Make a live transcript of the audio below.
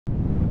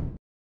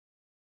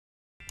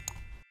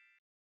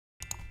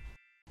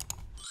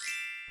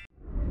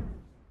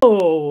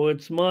Oh,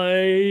 it's my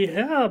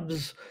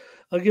Habs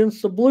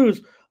against the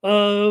Blues.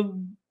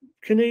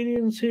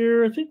 Canadians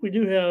here. I think we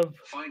do have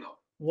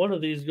one of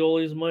these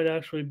goalies might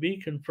actually be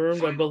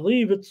confirmed. I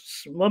believe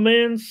it's my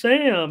man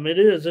Sam. It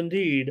is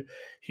indeed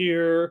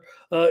here,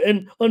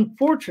 and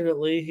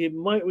unfortunately,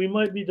 we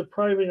might be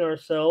depriving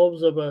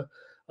ourselves of a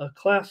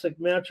classic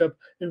matchup.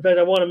 In fact,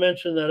 I want to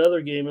mention that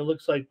other game. It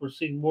looks like we're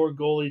seeing more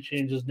goalie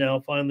changes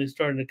now, finally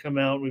starting to come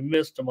out. We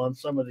missed them on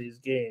some of these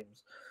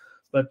games.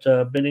 But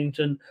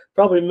Bennington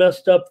probably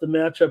messed up the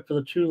matchup for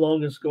the two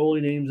longest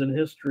goalie names in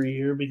history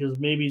here because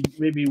maybe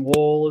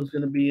Woll is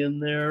going to be in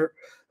there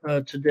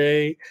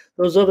today.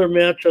 Those other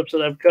matchups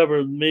that I've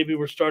covered, maybe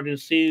we're starting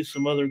to see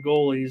some other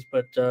goalies,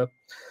 but we're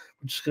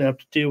just going to have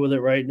to deal with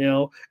it right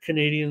now.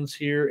 Canadians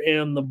here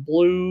and the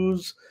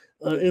Blues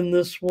in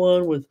this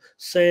one with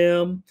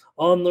Sam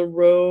on the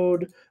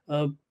road.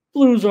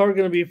 Blues are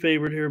going to be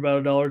favored here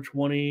about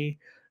 $1.20,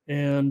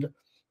 and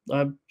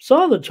I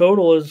saw the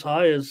total as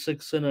high as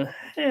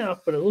 6.5,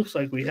 but it looks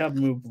like we have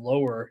moved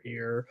lower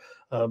here.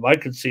 I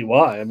could see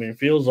why. I mean, it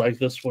feels like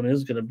this one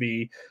is going to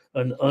be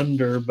an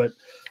under, but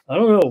I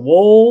don't know.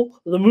 Woll,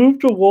 the move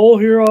to Woll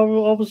here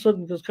all of a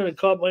sudden just kind of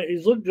caught my.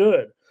 He's looked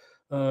good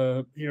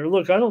here.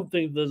 Look, I don't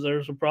think that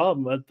there's a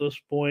problem at this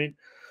point.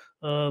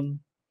 Um,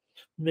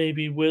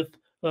 maybe with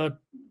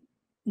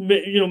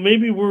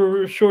maybe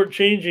we're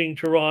shortchanging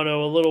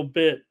Toronto a little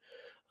bit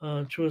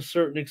to a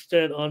certain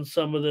extent on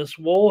some of this.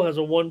 Woll has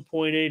a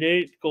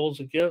 1.88 goals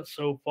against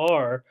so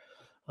far.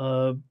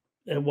 Uh,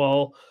 and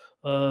while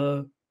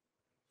I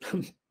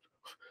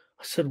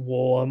said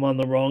Woll, I'm on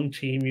the wrong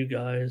team, you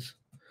guys.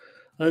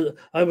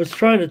 I was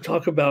trying to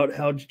talk about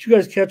how. Did you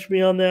guys catch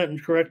me on that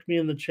and correct me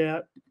in the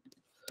chat?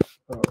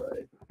 All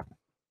right.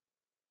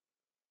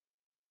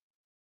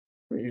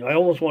 I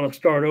almost want to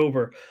start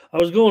over. I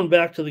was going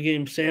back to the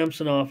game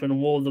Samsonov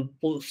and Woll,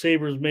 the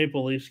Sabres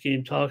Maple Leafs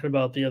game, talking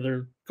about the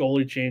other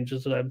goalie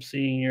changes that I'm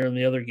seeing here in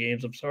the other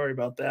games. I'm sorry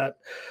about that,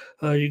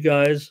 you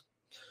guys.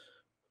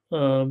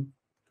 Like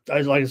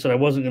I said, I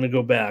wasn't going to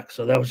go back,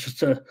 so that was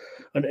just an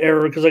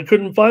error because I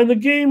couldn't find the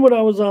game when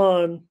I was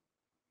on.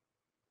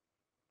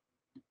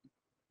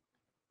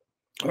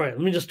 All right,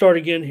 let me just start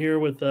again here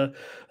with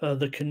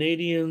the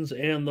Canadians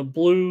and the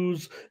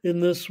Blues in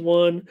this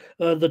one.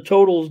 The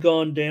total's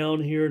gone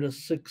down here to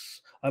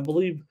 6, I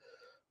believe.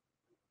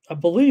 I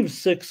believe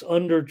 6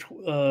 over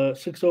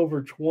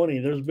 20.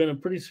 There's been a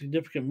pretty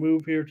significant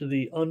move here to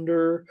the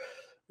under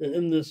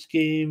in this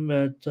game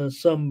at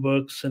some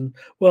books, and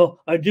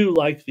well, I do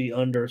like the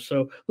under.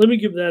 So let me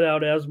give that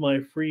out as my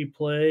free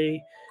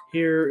play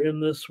here in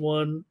this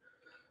one.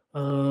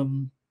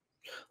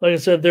 Like I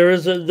said, there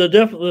is the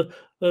definitely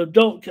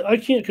don't I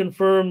can't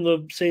confirm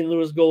the St.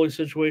 Louis goalie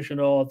situation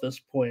at all at this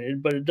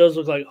point, but it does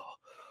look like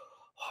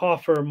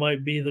Hoffer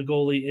might be the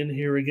goalie in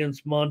here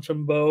against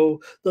Montembeault.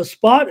 The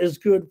spot is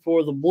good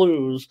for the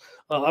Blues.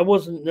 I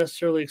wasn't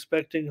necessarily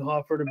expecting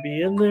Hoffer to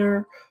be in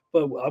there,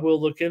 but I will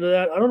look into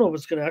that. I don't know if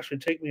it's going to actually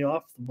take me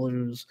off the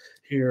Blues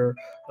here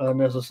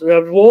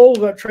necessarily. If Woll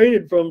got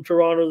traded from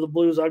Toronto to the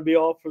Blues, I'd be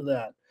all for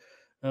that,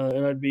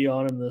 and I'd be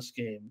on him this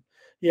game.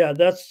 Yeah,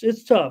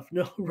 it's tough.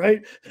 No,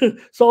 right?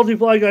 Salty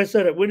Fly Guy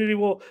said it. When did he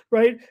will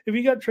right? If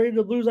he got traded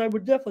to the Blues, I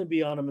would definitely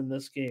be on him in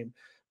this game.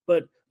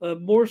 But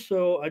more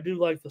so, I do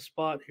like the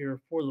spot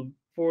here for the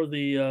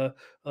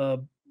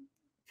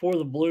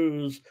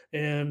Blues,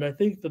 and I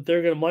think that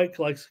they're going to. Mike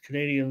likes the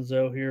Canadians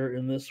though here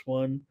in this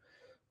one.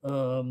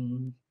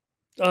 Um,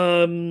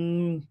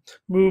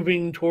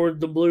 moving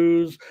toward the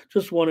Blues.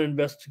 Just want to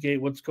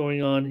investigate what's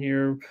going on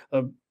here.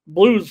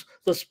 Blues,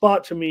 the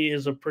spot to me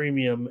is a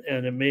premium,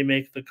 and it may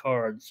make the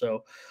card.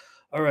 So,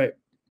 all right.